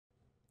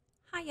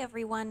Hi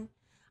everyone!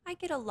 I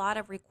get a lot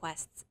of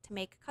requests to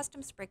make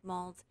custom sprig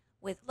molds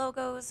with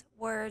logos,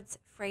 words,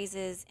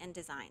 phrases, and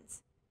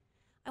designs.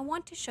 I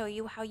want to show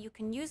you how you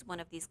can use one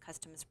of these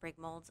custom sprig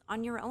molds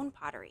on your own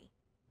pottery.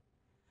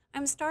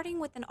 I'm starting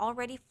with an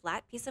already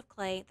flat piece of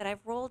clay that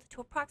I've rolled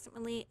to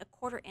approximately a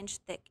 1/4 inch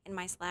thick in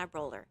my slab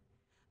roller.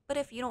 But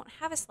if you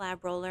don't have a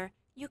slab roller,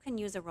 you can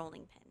use a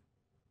rolling pin.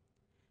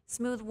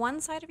 Smooth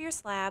one side of your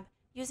slab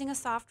using a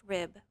soft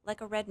rib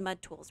like a red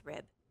mud tools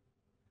rib.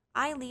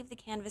 I leave the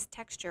canvas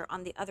texture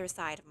on the other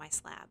side of my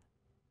slab.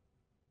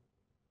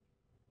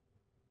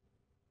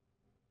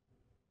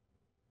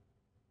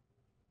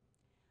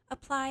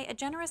 Apply a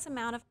generous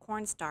amount of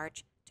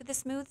cornstarch to the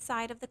smooth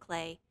side of the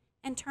clay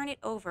and turn it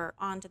over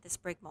onto the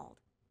sprig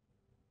mold.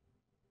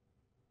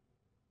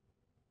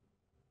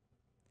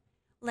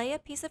 Lay a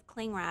piece of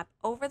cling wrap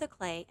over the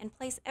clay and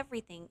place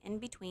everything in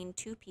between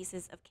 2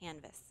 pieces of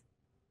canvas.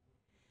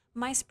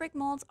 My sprig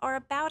molds are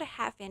about a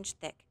 1/2 inch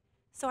thick,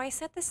 so I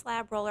set the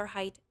slab roller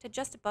height to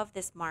just above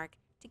this mark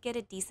to get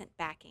a decent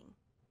backing.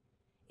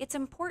 It's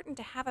important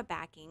to have a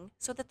backing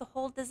so that the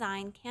whole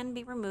design can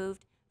be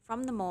removed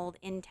from the mold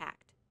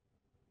intact.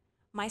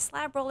 My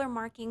slab roller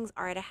markings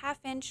are at a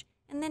 1/2 inch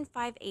and then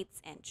 5/8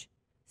 inch,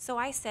 so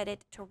I set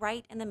it to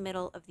right in the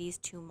middle of these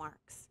 2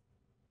 marks.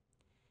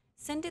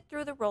 Send it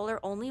through the roller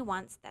only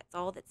once, that's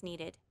all that's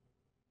needed.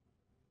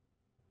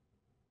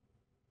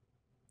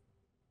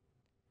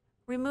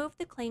 Remove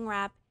the cling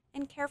wrap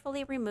and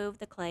carefully remove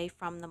the clay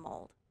from the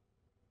mold.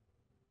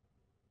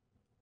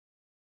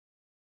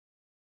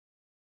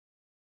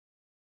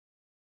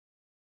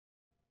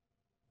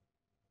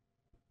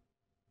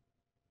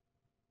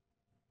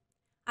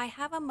 I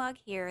have a mug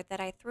here that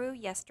I threw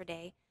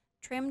yesterday,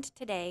 trimmed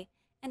today,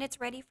 and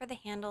it's ready for the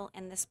handle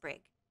and the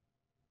sprig.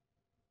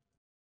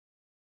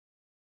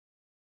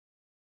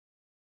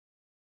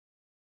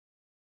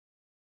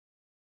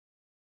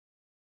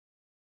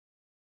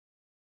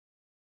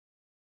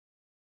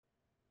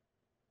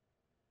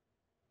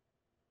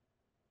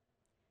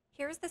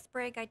 Here's the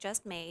sprig I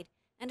just made,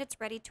 and it's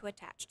ready to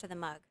attach to the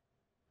mug.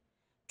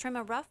 Trim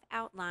a rough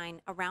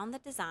outline around the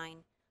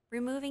design,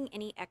 removing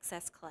any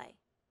excess clay.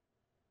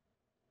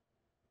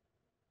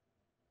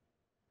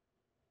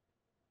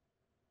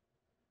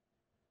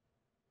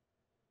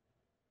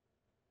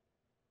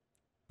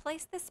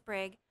 Place the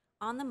sprig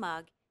on the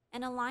mug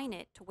and align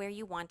it to where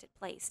you want it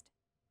placed.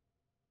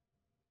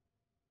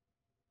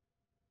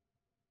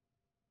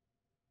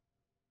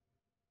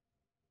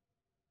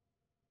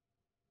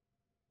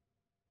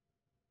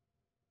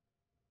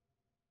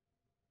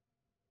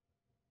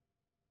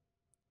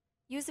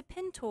 Use a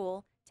pin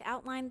tool to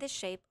outline this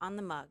shape on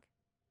the mug.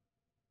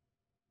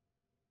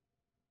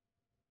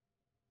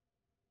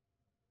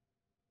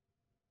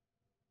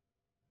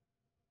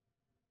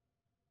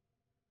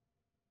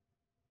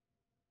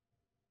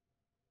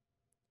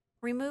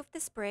 Remove the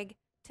sprig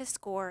to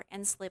score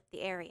and slip the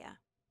area.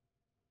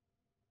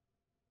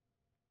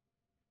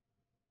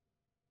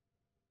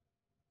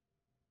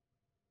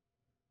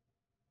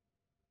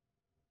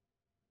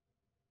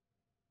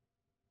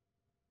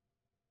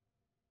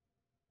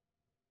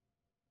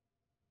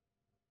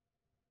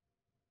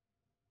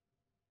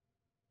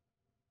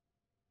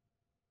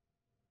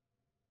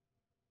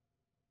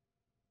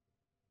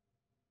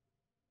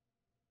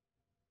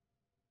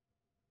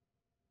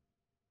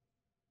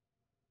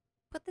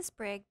 Put the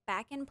sprig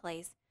back in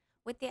place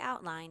with the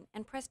outline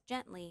and press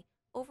gently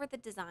over the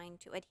design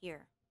to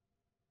adhere.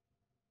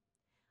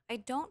 I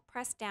don't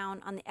press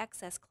down on the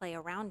excess clay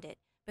around it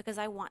because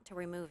I want to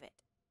remove it.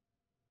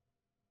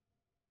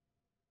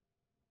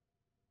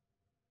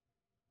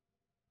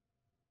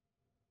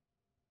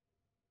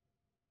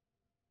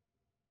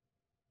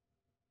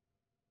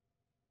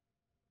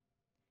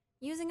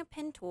 Using a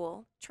pin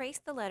tool, trace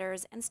the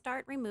letters and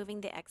start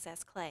removing the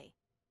excess clay.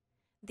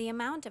 The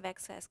amount of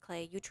excess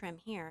clay you trim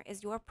here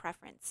is your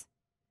preference.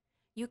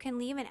 You can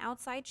leave an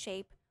outside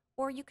shape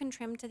or you can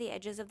trim to the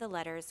edges of the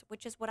letters,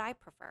 which is what I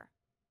prefer.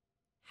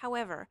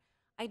 However,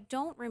 I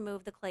don't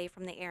remove the clay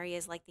from the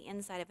areas like the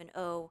inside of an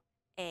O,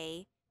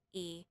 A,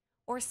 E,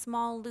 or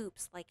small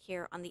loops like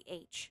here on the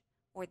H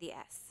or the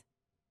S.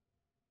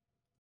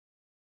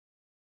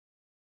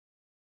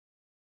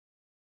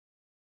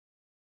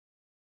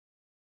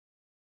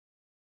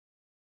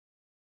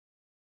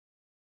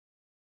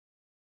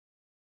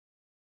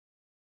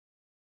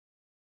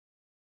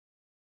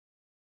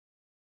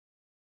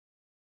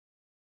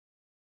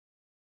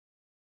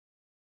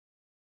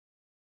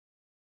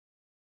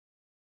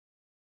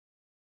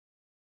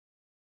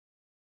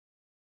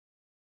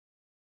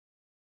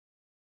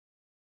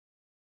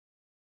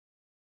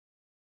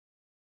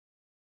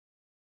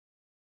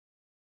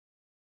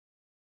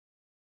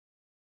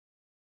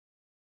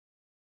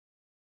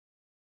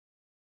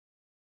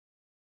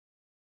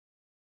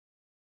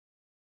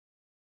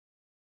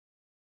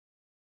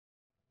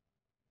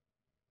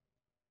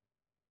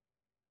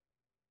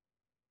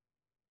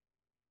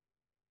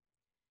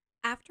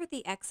 After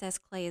the excess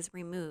clay is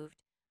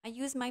removed, I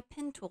use my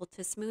pin tool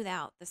to smooth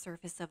out the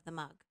surface of the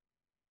mug.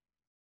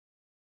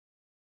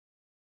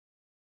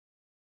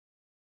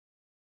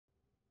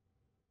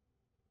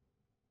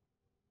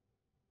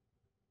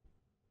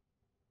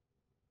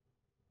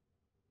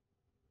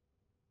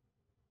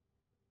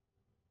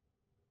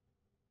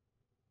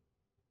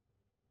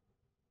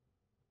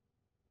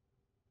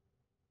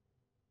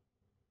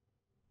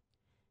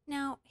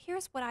 Now,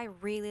 here's what I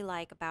really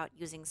like about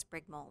using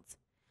sprig molds.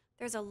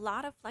 There's a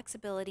lot of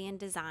flexibility in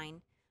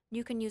design.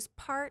 You can use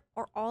part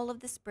or all of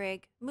the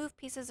sprig, move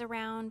pieces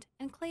around,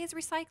 and clay is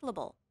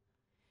recyclable.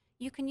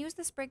 You can use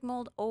the sprig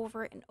mold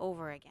over and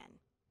over again.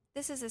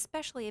 This is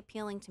especially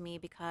appealing to me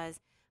because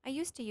I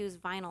used to use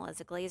vinyl as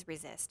a glaze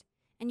resist,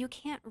 and you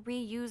can't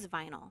reuse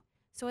vinyl.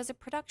 So as a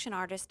production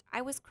artist,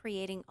 I was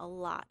creating a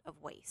lot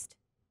of waste.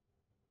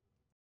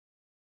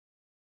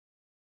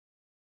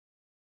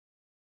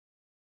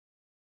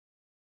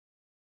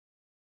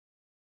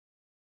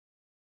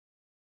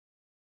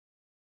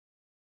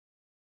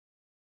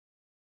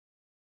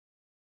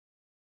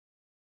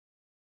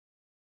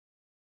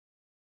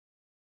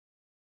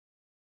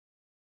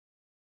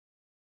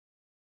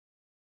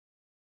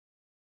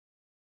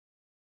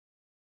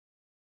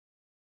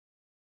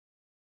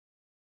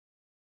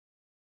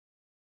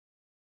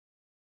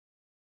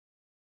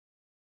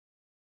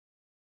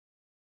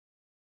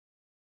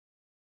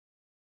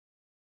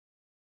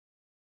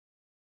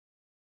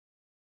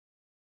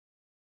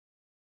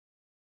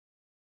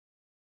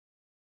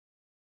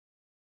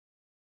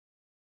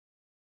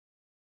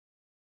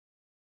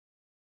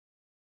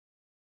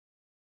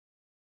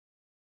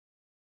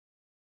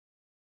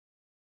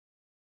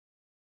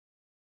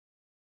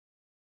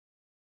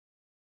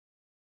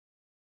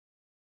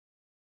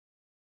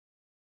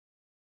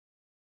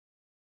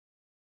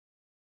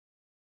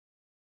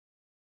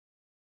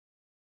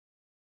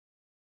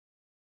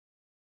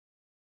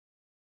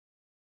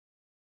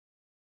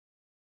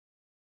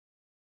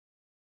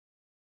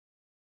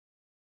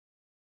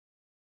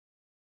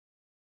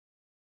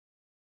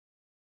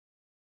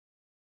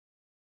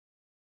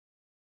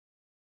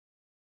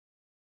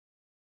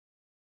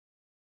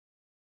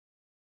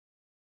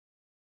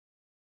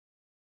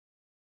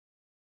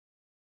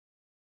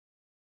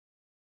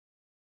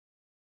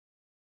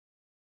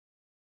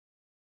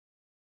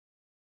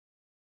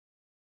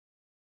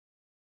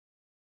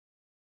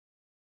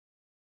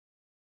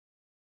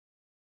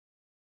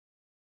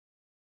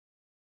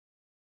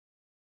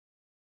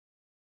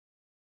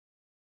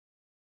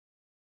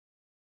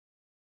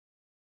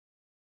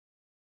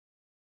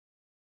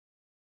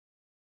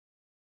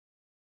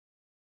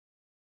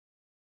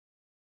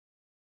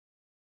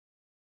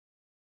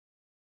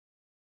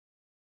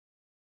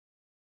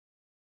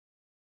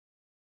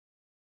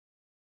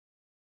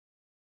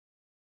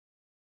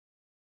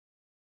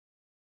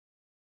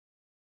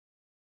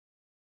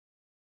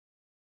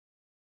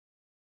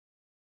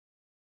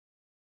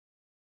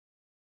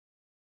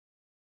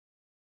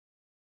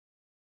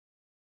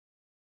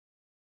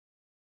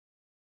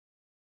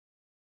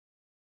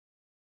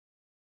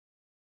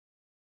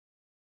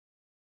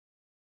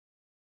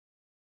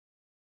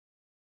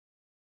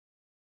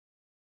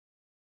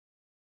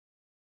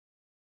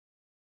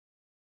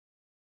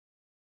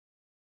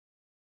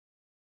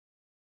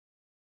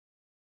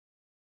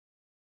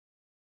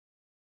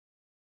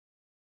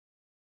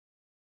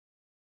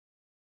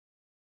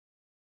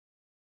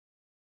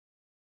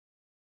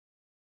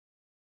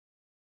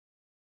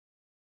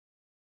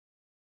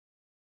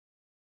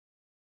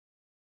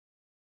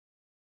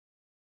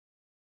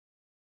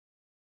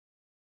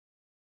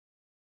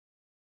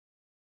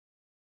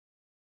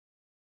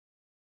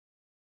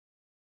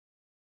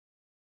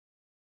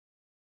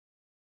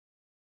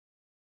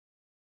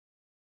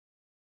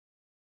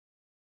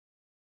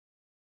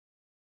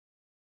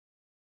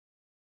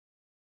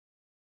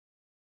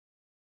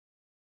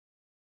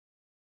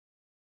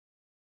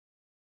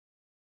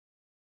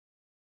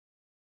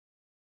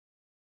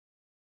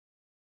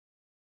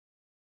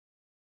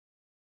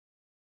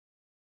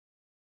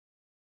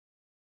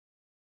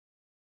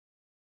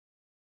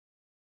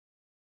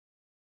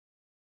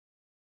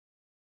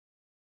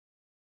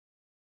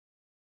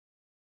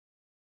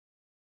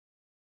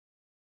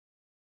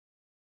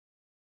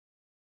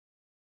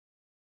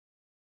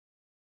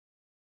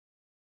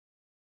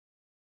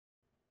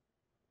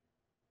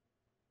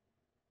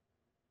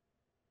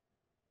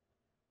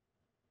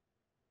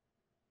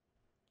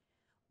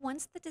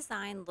 Once the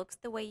design looks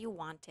the way you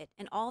want it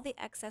and all the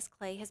excess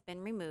clay has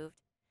been removed,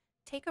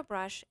 take a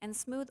brush and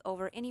smooth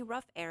over any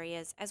rough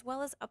areas as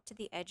well as up to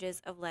the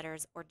edges of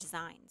letters or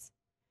designs.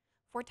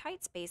 For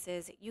tight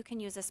spaces, you can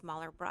use a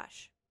smaller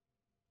brush.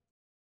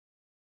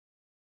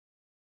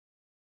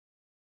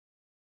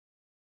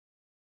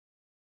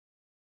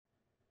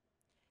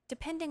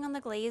 Depending on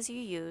the glaze you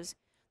use,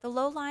 the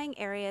low-lying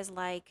areas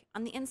like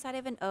on the inside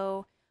of an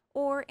O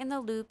or in the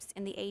loops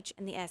in the H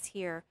and the S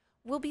here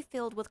will be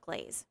filled with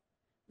glaze.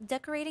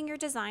 Decorating your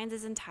designs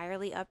is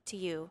entirely up to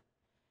you.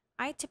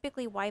 I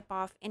typically wipe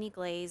off any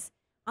glaze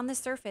on the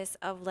surface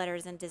of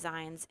letters and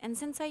designs, and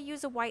since I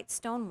use a white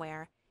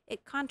stoneware,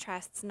 it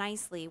contrasts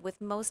nicely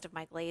with most of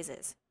my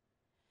glazes.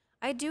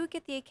 I do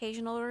get the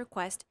occasional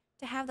request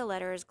to have the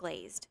letters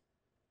glazed.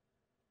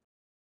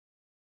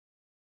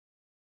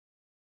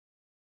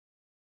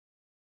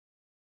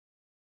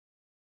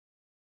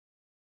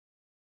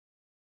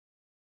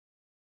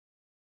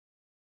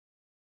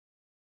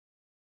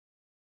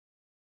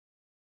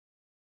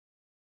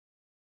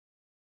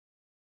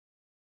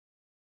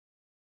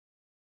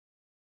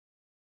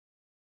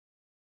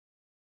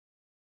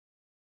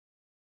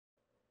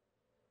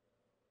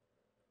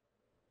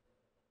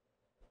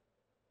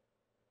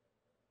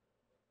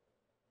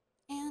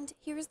 And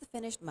here's the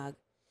finished mug.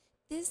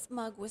 This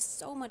mug was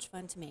so much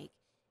fun to make.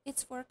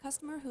 It's for a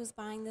customer who's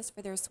buying this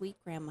for their sweet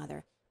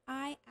grandmother.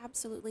 I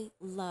absolutely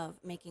love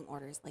making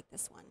orders like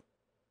this one.